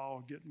my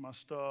aisle, getting my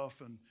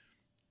stuff, and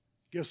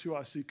guess who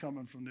I see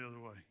coming from the other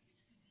way?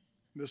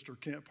 Mr.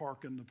 Can't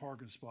park in the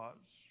parking spot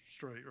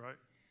straight, right?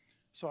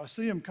 So I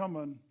see him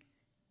coming,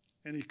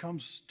 and he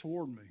comes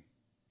toward me.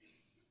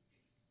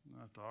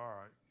 And I thought, all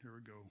right, here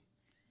we go.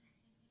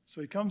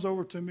 So he comes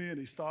over to me, and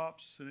he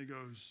stops, and he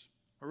goes,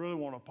 I really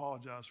want to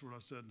apologize for what I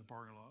said in the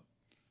parking lot.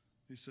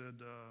 He said,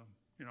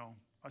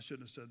 I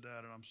shouldn't have said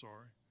that, and I'm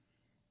sorry.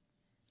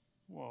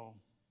 Well,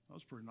 that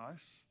was pretty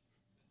nice.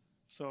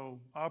 So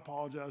I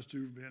apologized to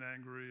him for being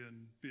angry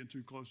and being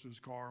too close to his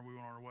car, and we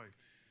went on our way.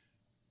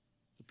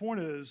 The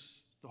point is,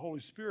 the Holy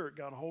Spirit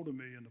got a hold of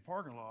me in the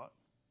parking lot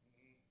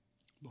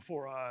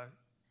before I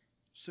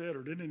said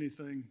or did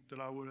anything that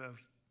I would have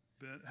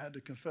had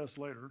to confess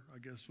later, I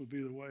guess would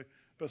be the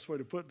best way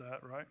to put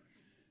that, right?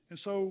 And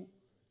so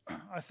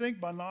I think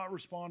by not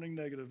responding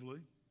negatively,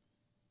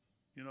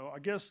 I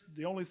guess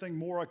the only thing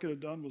more I could have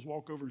done was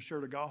walk over and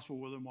share the gospel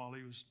with him while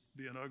he was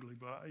being ugly,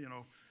 but,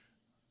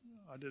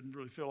 I didn't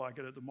really feel like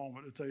it at the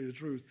moment, to tell you the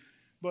truth.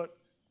 But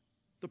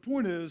the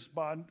point is,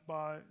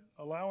 by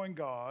allowing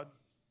God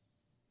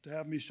to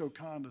have me show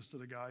kindness to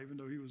the guy, even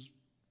though he was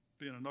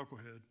being a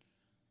knucklehead,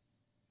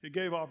 it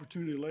gave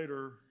opportunity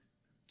later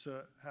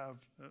to have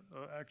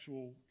an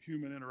actual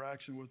human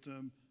interaction with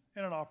them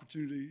and an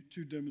opportunity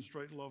to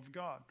demonstrate love of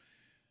God.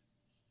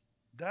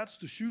 That's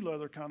the shoe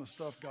leather kind of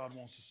stuff God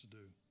wants us to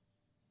do.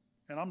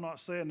 And I'm not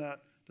saying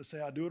that to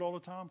say I do it all the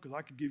time, because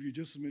I could give you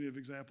just as many of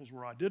examples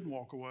where I didn't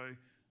walk away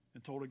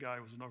and told a guy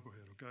he was a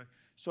knucklehead, okay?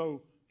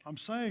 So I'm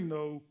saying,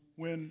 though,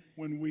 when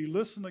we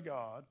listen to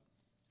God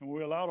and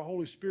we allow the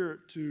Holy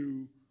Spirit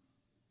to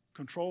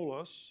control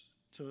us,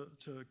 to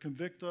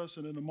convict us,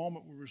 and in the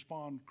moment we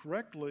respond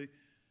correctly,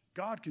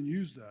 God can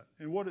use that.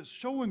 And what it's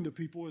showing to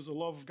people is the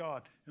love of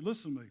God. And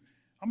listen to me,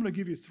 I'm going to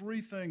give you 3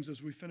 things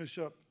as we finish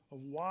up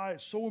of why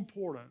it's so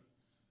important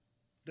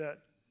that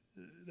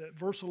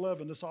verse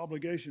 11, this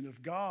obligation,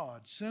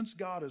 since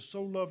God has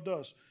so loved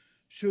us,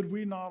 should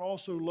we not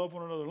also love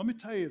one another? Let me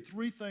tell you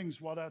 3 things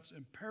why that's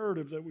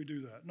imperative that we do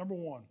that. Number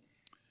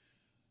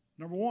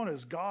one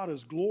is God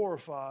is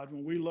glorified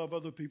when we love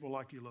other people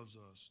like he loves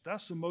us.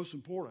 That's the most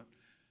important.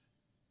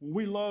 When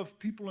we love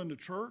people in the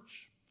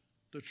church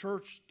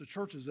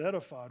is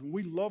edified. When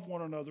we love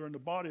one another in the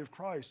body of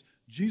Christ,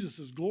 Jesus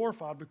is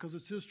glorified because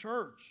it's his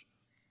church.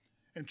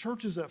 And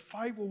churches that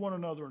fight with one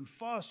another and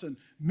fuss, and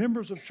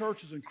members of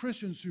churches and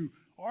Christians who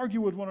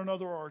argue with one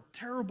another are a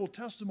terrible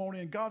testimony,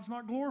 and God's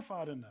not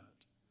glorified in that.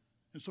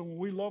 And so when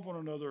we love one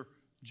another,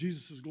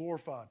 Jesus is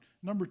glorified.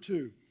 Number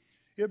 2,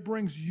 it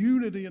brings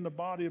unity in the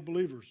body of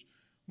believers.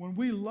 When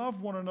we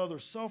love one another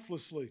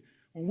selflessly,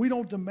 when we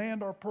don't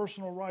demand our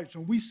personal rights,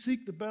 when we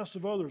seek the best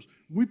of others,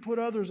 we put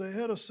others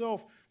ahead of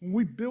self, when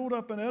we build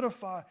up and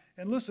edify,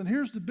 and listen,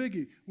 here's the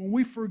biggie, when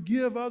we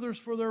forgive others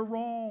for their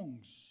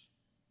wrongs,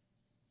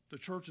 the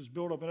church is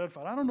built up and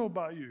edified. I don't know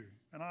about you,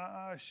 and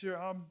I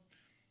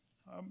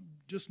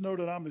just know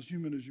that I'm as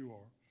human as you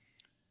are.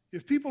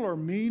 If people are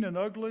mean and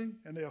ugly,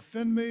 and they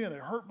offend me, and they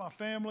hurt my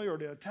family, or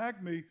they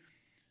attack me,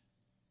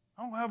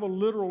 I don't have a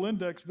literal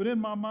index, but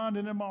in my mind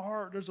and in my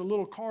heart, there's a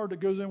little card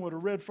that goes in with a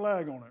red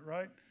flag on it,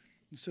 right?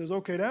 It says,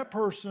 okay, that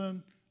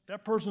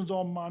person's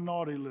on my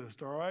naughty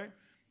list, all right?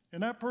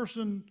 And that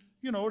person,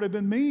 they've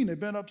been mean, they've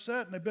been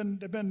upset, and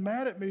they've been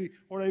mad at me,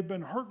 or they've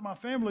been hurting my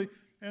family.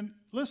 And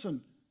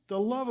listen, the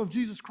love of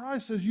Jesus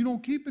Christ says you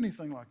don't keep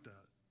anything like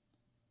that,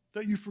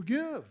 that you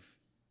forgive,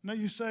 and that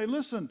you say,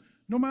 listen,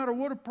 no matter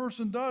what a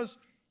person does,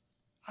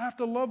 I have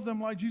to love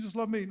them like Jesus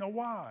loved me. Now,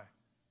 why?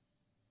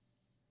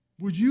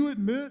 Would you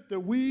admit that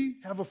we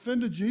have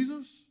offended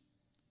Jesus?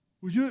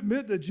 Would you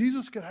admit that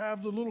Jesus could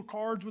have the little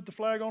cards with the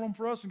flag on them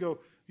for us and go,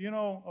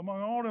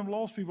 among all them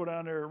lost people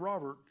down there,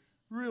 Robert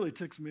really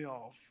ticks me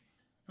off.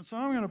 And so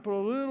I'm going to put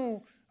a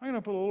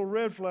little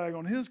red flag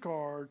on his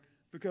card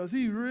because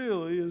he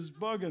really is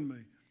bugging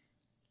me.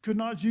 Could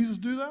not Jesus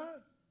do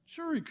that?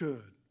 Sure he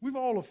could. We've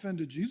all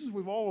offended Jesus.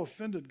 We've all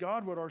offended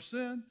God with our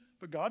sin,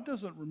 but God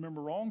doesn't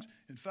remember wrongs.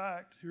 In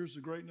fact, here's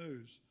the great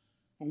news.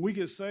 When we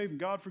get saved and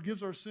God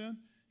forgives our sin,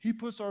 he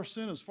puts our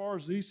sin as far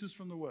as the east is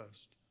from the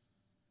west.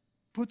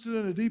 Puts it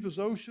in the deepest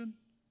ocean,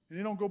 and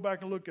he don't go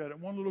back and look at it.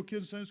 One little kid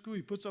in Sunday school,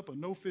 he puts up a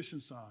no fishing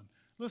sign.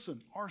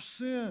 Listen, our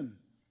sin,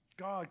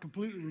 God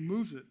completely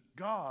removes it.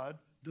 God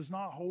does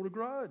not hold a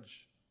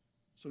grudge.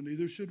 So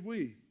neither should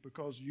we,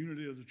 because the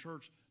unity of the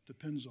church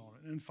depends on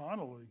it. And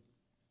finally,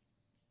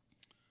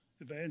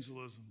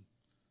 evangelism.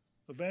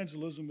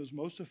 Evangelism is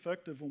most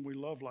effective when we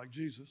love like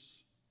Jesus.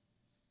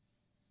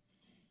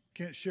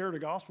 Can't share the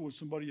gospel with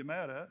somebody you're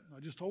mad at. I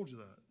just told you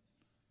that.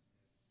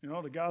 You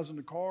know, the guy's in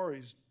the car,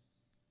 he's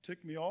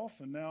ticked me off,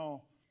 and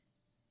now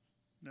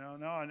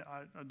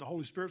the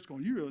Holy Spirit's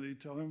going, you really need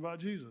to tell him about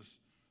Jesus.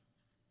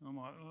 And I'm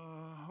like,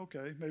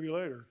 okay, maybe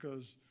later,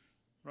 because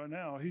right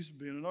now he's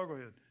being a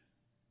knucklehead.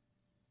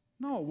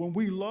 No, when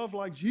we love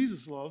like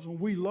Jesus loves, when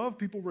we love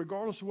people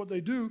regardless of what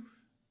they do,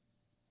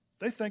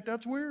 they think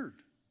that's weird.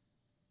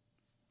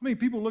 I mean,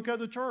 people look at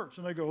the church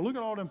and they go, look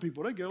at all them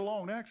people. They get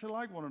along. They actually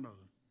like one another.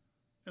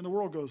 And the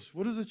world goes,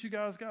 what is it you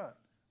guys got?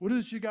 What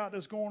is it you got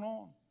that's going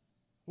on?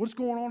 What's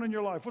going on in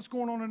your life? What's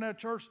going on in that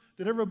church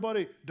that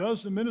everybody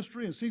does the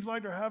ministry and seems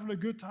like they're having a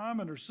good time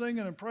and they're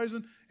singing and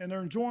praising and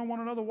they're enjoying one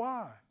another?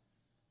 Why?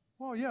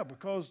 Well, yeah,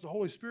 because the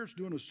Holy Spirit's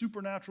doing a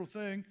supernatural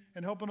thing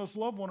and helping us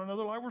love one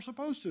another like we're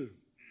supposed to.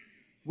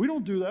 We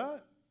don't do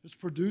that. It's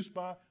produced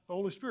by the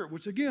Holy Spirit,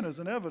 which again is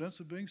an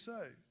evidence of being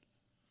saved.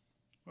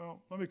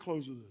 Well, let me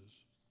close with this.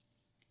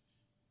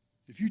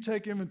 If you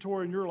take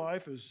inventory in your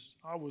life, as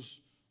I was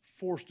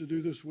forced to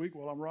do this week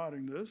while I'm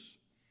writing this,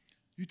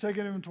 you take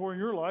an inventory in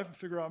your life and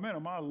figure out, man,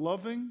 am I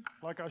loving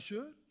like I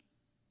should?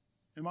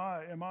 Am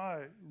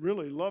I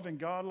really loving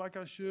God like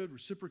I should,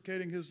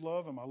 reciprocating his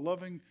love? Am I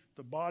loving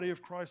the body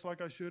of Christ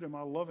like I should? Am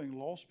I loving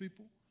lost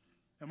people?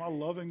 Am I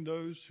loving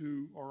those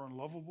who are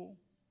unlovable?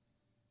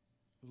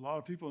 There's a lot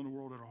of people in the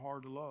world that are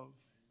hard to love.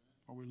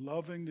 Are we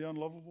loving the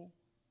unlovable?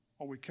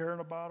 Are we caring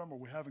about them? Are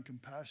we having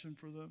compassion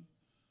for them?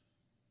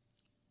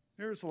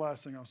 Here's the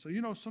last thing I'll say.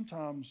 You know,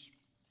 sometimes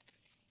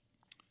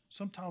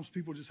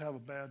people just have a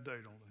bad day,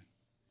 don't they?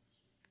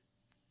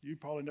 You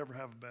probably never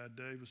have a bad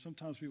day, but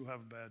sometimes people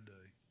have a bad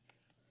day.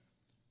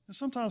 And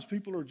sometimes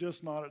people are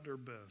just not at their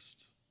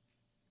best.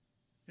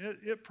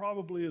 It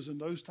probably is in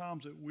those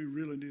times that we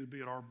really need to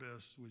be at our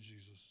best with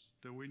Jesus,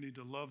 that we need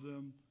to love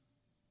them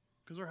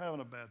because they're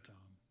having a bad time.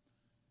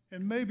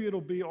 And maybe it'll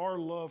be our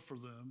love for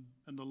them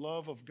and the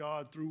love of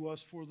God through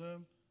us for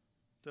them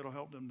that'll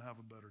help them to have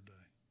a better day.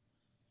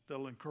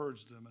 That'll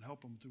encourage them and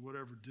help them through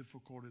whatever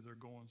difficulty they're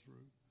going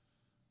through.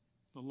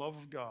 The love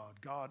of God.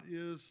 God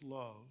is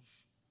love.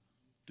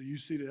 Do you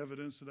see the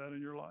evidence of that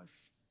in your life?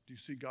 Do you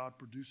see God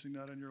producing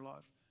that in your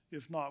life?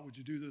 If not, would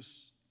you do this?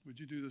 Would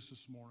you do this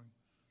morning?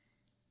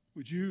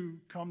 Would you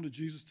come to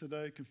Jesus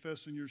today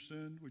confessing your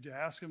sin? Would you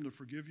ask him to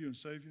forgive you and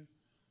save you?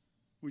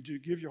 Would you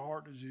give your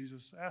heart to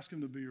Jesus? Ask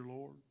him to be your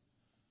Lord.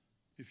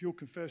 If you'll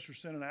confess your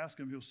sin and ask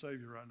him, he'll save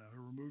you right now.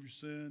 He'll remove your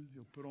sin.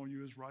 He'll put on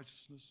you his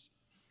righteousness.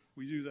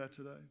 Will you do that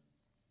today?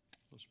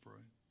 Let's pray.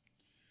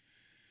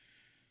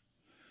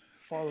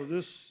 Father,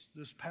 this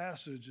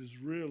passage is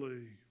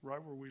really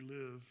right where we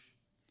live.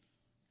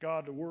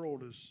 God, the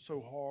world is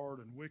so hard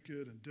and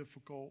wicked and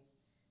difficult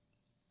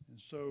and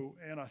so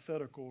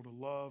antithetical to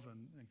love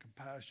and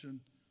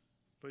compassion.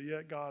 But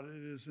yet, God,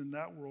 it is in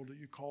that world that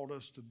you called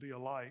us to be a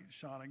light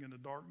shining in the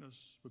darkness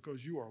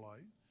because you are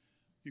light.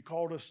 You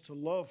called us to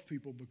love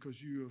people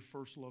because you have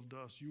first loved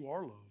us. You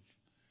are love.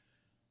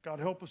 God,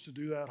 help us to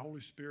do that.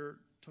 Holy Spirit,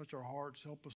 touch our hearts. Help us